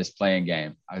in this playing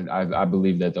game, I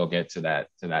believe that they'll get to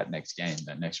that next game,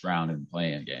 that next round in the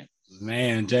playing game.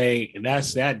 Man, Jay,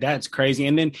 that's crazy.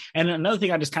 And another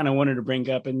thing I just kind of wanted to bring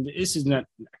up, and this is not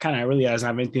kind of really doesn't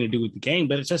have anything to do with the game,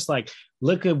 but it's just like,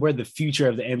 look at where the future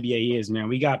of the NBA is, man.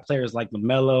 We got players like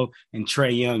LaMelo and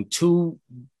Trae Young, two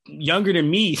younger than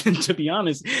me, to be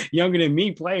honest,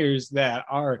 players that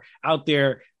are out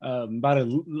there about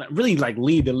to really like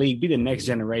lead the league, be the next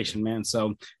generation, man.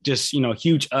 So just,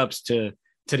 huge ups to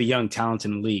the young talent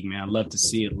in the league, man. Love to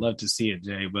see it,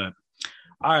 Jay. But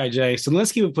all right, Jay. So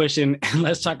let's keep it pushing and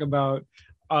let's talk about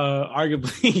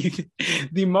arguably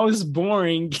the most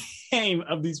boring game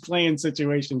of these playing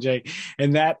situation, Jay.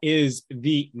 And that is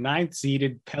the 9th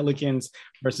seeded Pelicans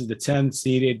versus the 10th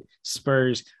seeded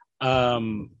Spurs.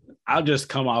 I'll just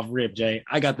come off rip, Jay.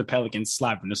 I got the Pelicans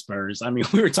slapping the Spurs. I mean,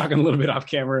 we were talking a little bit off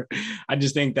camera. I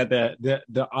just think that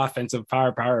the offensive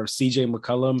firepower of CJ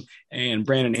McCollum and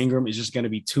Brandon Ingram is just going to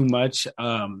be too much.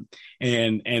 And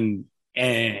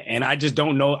I just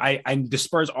don't know. The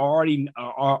Spurs already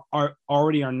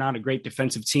are not a great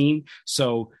defensive team.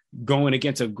 So going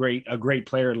against a great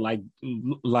player like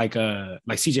CJ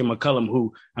McCollum,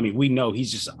 who, I mean, we know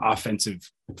he's just offensive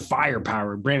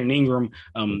firepower. Brandon Ingram,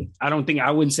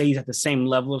 I wouldn't say he's at the same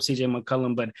level of CJ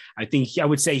McCollum, but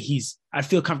I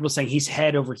feel comfortable saying he's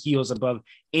head over heels above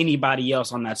anybody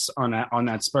else on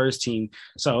that Spurs team.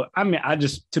 So I mean,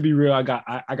 to be real, I got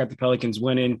the Pelicans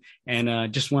winning,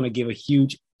 and just want to give a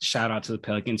huge shout out to the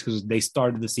Pelicans because they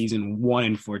started the season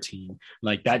 1-14.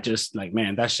 Like that, just like,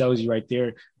 man, that shows you right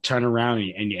there. Turn around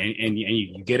and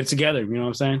you get it together. You know what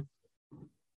I'm saying?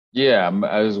 Yeah,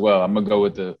 as well. I'm gonna go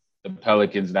with the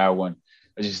Pelicans that one.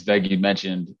 I just like you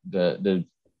mentioned the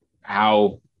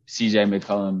how CJ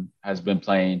McCollum has been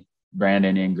playing,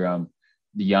 Brandon Ingram,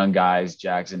 the young guys,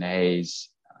 Jackson Hayes.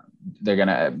 They're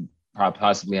gonna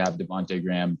possibly have Devontae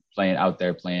Graham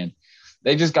playing.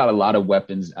 They just got a lot of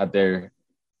weapons at their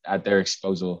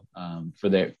disposal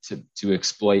to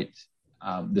exploit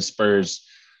the Spurs,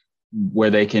 where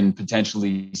they can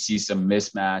potentially see some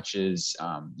mismatches.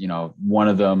 One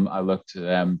of them, I look to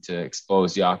them to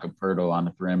expose Jakob Poeltl on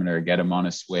the perimeter, get him on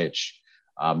a switch,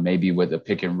 maybe with a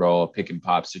pick and roll, pick and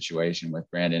pop situation with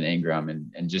Brandon Ingram,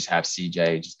 and just have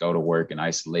CJ just go to work in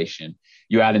isolation.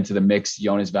 You add into the mix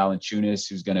Jonas Valanciunas,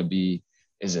 who's going to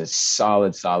is a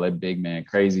solid big man,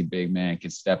 crazy big man, can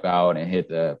step out and hit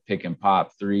the pick and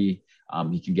pop three.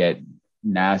 He can get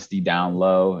nasty down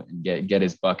low and get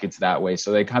his buckets that way.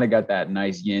 So they kind of got that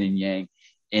nice yin and yang,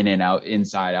 in and out,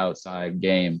 inside, outside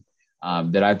game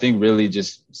that I think really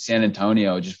just San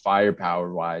Antonio, just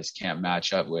firepower wise, can't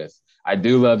match up with. I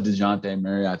do love DeJounte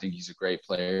Murray. I think he's a great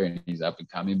player and he's up and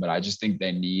coming, but I just think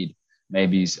they need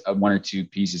maybe one or two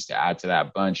pieces to add to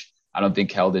that bunch. I don't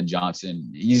think Keldon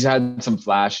Johnson, he's had some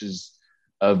flashes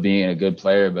of being a good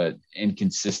player, but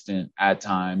inconsistent at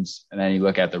times. And then you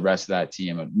look at the rest of that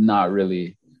team, not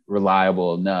really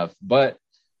reliable enough. But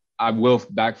I will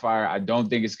backfire. I don't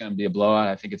think it's going to be a blowout.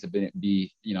 I think it's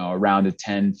around a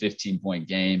 10, 15-point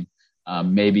game.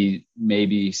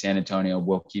 Maybe San Antonio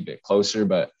will keep it closer,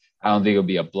 but I don't think it'll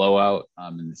be a blowout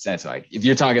in the sense, like, if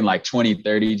you're talking like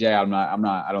 20-30, Jay, I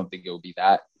don't think it will be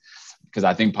that, because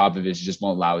I think Popovich just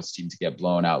won't allow his team to get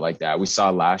blown out like that. We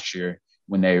saw last year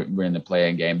when they were in the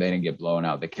play-in game, they didn't get blown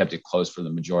out. They kept it close for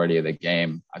the majority of the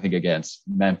game, I think against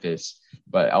Memphis,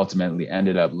 but ultimately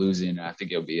ended up losing. I think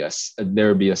there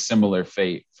would be a similar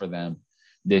fate for them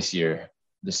this year.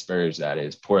 The Spurs, that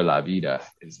is. Por la vida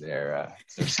is their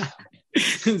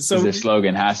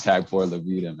slogan. Hashtag Por la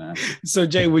vida, man. So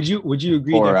Jay, would you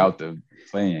agree? Pour out the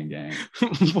play-in game.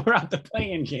 Pour out the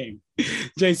play-in game.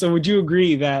 Jay, so would you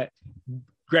agree that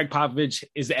Greg Popovich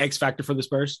is the X factor for the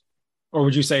Spurs? Or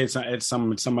would you say it's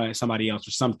somebody else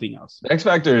or something else? The X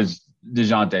factor is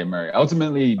DeJounte Murray.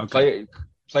 Ultimately,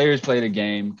 players play the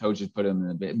game, coaches put them in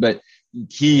the bit. But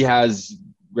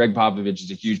Greg Popovich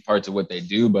is a huge part of what they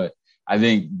do. But I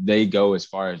think they go as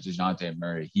far as DeJounte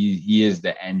Murray. He is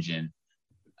the engine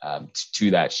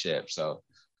to that ship. So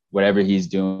whatever he's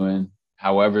doing,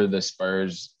 however the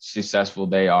Spurs successful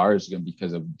they are, is going to be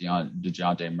because of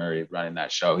DeJounte Murray running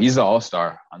that show. He's the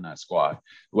all-star on that squad.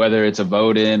 Whether it's a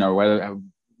vote in or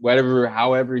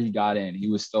however he got in, he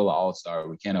was still an all-star.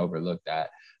 We can't overlook that.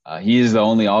 He is the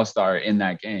only all-star in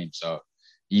that game. So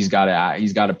he's got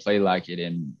to play like it.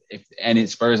 And if any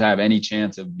Spurs have any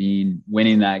chance of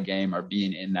winning that game or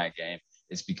being in that game,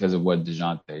 it's because of what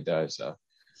DeJounte does. So,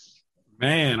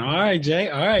 man, all right, Jay.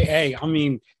 All right, hey, I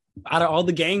mean, out of all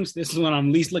the games, this is what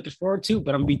I'm least looking forward to,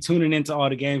 but I'm gonna be tuning into all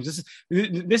the games.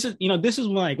 This is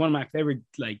like one of my favorite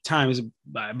like times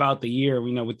about the year,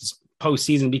 with this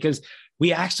postseason, because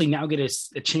we actually now get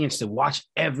a chance to watch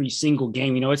every single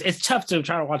game. It's tough to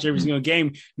try to watch every single game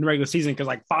in the regular season because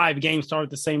like 5 games start at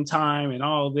the same time and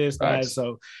all this, right.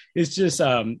 So it's just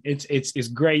it's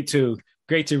great to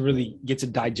really get to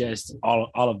digest all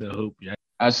of the hoop. Yeah.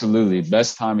 Absolutely,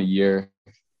 best time of year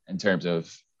in terms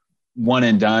of one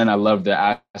and done. I love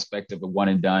the aspect of a one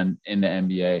and done in the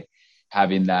NBA,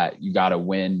 having that you got to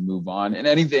win, move on, and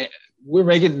anything. We're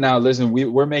making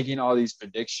all these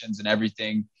predictions and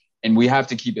everything, and we have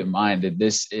to keep in mind that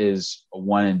this is a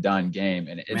one and done game,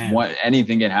 and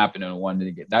anything can happen in a one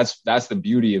and done. That's the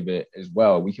beauty of it as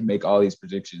well. We can make all these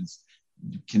predictions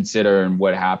considering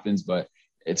what happens, but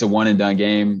it's a one and done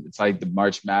game. It's like the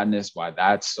March Madness. Why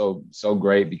that's so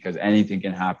great, because anything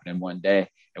can happen in one day.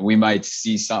 and we might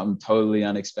see something totally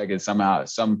unexpected. Somehow,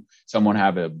 someone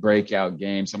have a breakout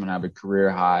game, someone have a career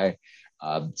high.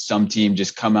 Some team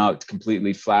just come out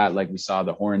completely flat, like we saw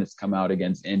the Hornets come out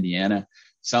against Indiana.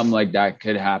 Something like that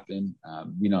could happen.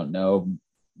 We don't know,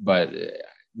 but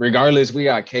regardless, we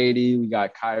got KD, we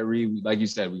got Kyrie, like you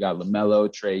said, we got LaMelo,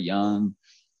 Trae Young,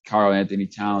 Karl Anthony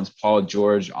Towns, Paul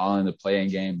George, all in the playing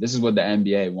game. This is what the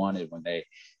NBA wanted when they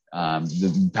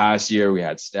the past year we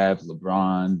had Steph,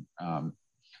 LeBron,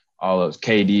 all those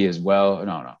KD as well.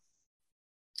 No,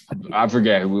 I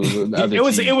forget who the other it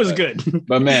was good.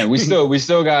 But man, we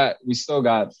still got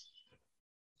a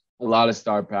lot of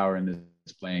star power in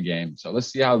this playing game. So let's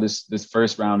see how this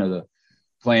first round of the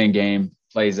playing game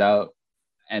plays out,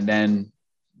 and then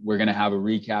we're gonna have a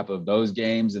recap of those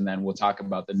games, and then we'll talk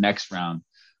about the next round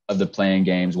of the playing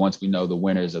games once we know the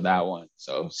winners of that one.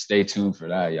 So stay tuned for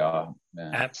that, y'all.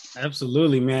 Man.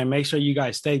 Absolutely, man. Make sure you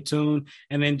guys stay tuned.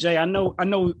 And then Jay, I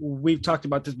know we've talked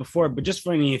about this before, but just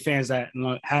for any fans that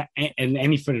and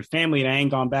any for the family that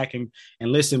ain't gone back and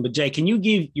listen. But Jay, can you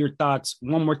give your thoughts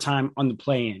one more time on the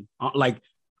play-in? Like,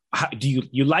 do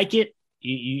you like it?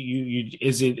 You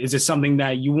is it something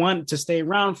that you want to stay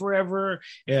around forever?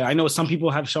 I know some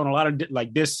people have shown a lot of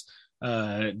like this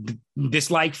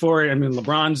dislike for it. I mean,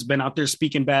 LeBron's been out there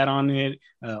speaking bad on it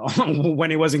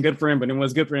when it wasn't good for him, but it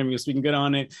was good for him. He was speaking good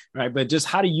on it, right? But just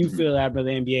how do you feel about the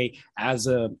NBA as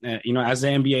a as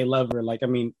an NBA lover? Like, I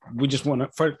mean, we just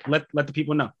want to let the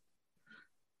people know.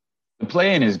 The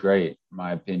play-in is great, in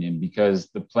my opinion, because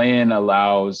the play-in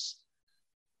allows,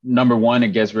 number one, it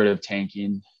gets rid of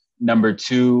tanking. Number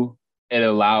two, it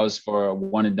allows for a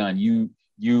one and done. You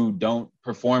don't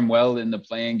perform well in the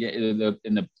playing game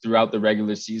throughout the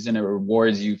regular season, it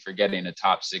rewards you for getting a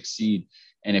top 6 seed.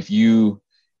 And if you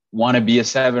want to be a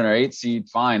 7 or 8 seed,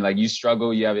 fine. Like, you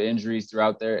struggle, you have injuries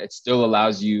throughout there, it still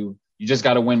allows you. You just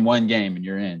got to win one game and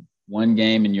you're in. One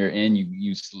game and you're in.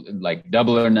 You like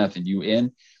double or nothing. You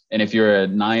in. And if you're a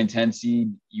 9-10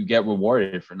 seed, you get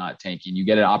rewarded for not tanking. You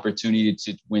get an opportunity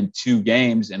to win 2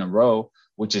 games in a row,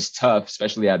 which is tough,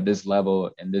 especially at this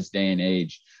level in this day and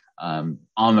age.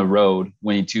 On the road,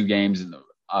 winning 2 games in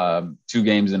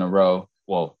a row.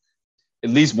 Well, at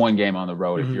least one game on the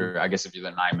road. Mm-hmm. If you're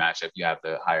the 9 matchup, you have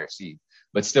the higher seed.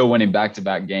 But still, winning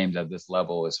back-to-back games at this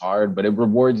level is hard. But it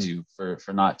rewards you for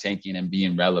not tanking and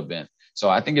being relevant. So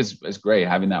I think it's great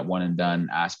having that one and done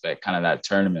aspect, kind of that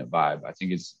tournament vibe. I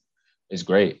think it's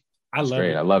great. I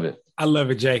love it. I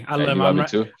love it, Jay. I love it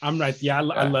too. I'm right. Yeah,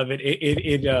 I love it.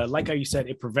 It like how you said,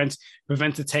 it prevents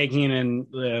the taking.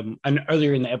 And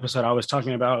earlier in the episode, I was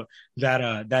talking about that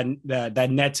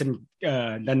Nets and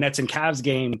Cavs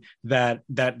game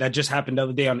that just happened the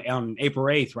other day on April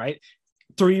 8th, right?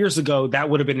 3 years ago, that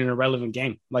would have been an irrelevant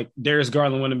game. Like, Darius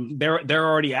Garland would have, they're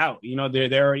already out.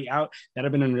 They're already out. That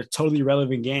have been a totally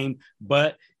irrelevant game.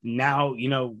 But now,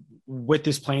 with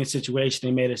this playing situation,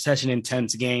 they made it such an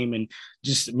intense game, and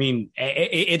just, I mean,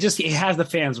 it has the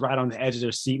fans right on the edge of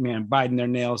their seat, man, biting their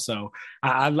nails. So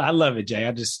I love it, Jay.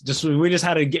 We just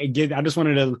had to get. I just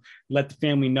wanted to let the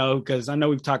family know, because I know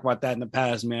we've talked about that in the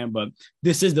past, man. But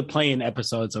this is the playing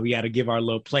episode, so we got to give our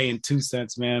little playing 2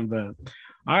 cents, man. But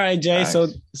all right, Jay. Nice.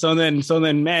 So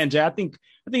then, man, Jay, I think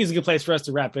it's a good place for us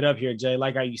to wrap it up here, Jay.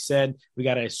 Like how you said, we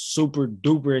got a super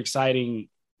duper exciting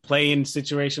play-in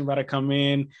situation about to come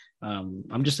in.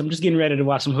 I'm just getting ready to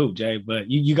watch some hoop, Jay. But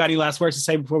you got any last words to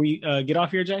say before we get off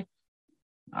here, Jay?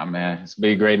 Oh man, it's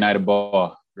been a great night of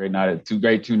ball. Great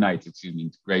 2 nights.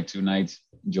 Great 2 nights.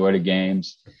 Enjoy the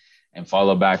games and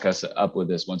follow us up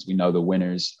with us once we know the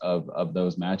winners of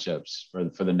those matchups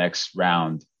for the next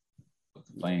round of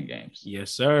the playing games.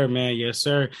 Yes, sir, man. Yes,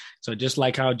 sir. So just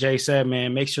like how Jay said,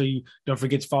 man, make sure you don't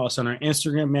forget to follow us on our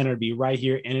Instagram, man. It'll be right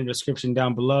here in the description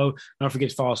down below. Don't forget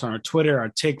to follow us on our Twitter, our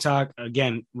TikTok,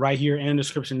 again, right here in the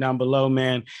description down below,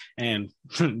 man. And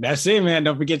that's it, man.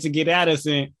 Don't forget to get at us,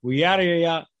 and we out of here,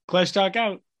 y'all. Clutch Talk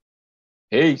out.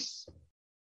 Peace.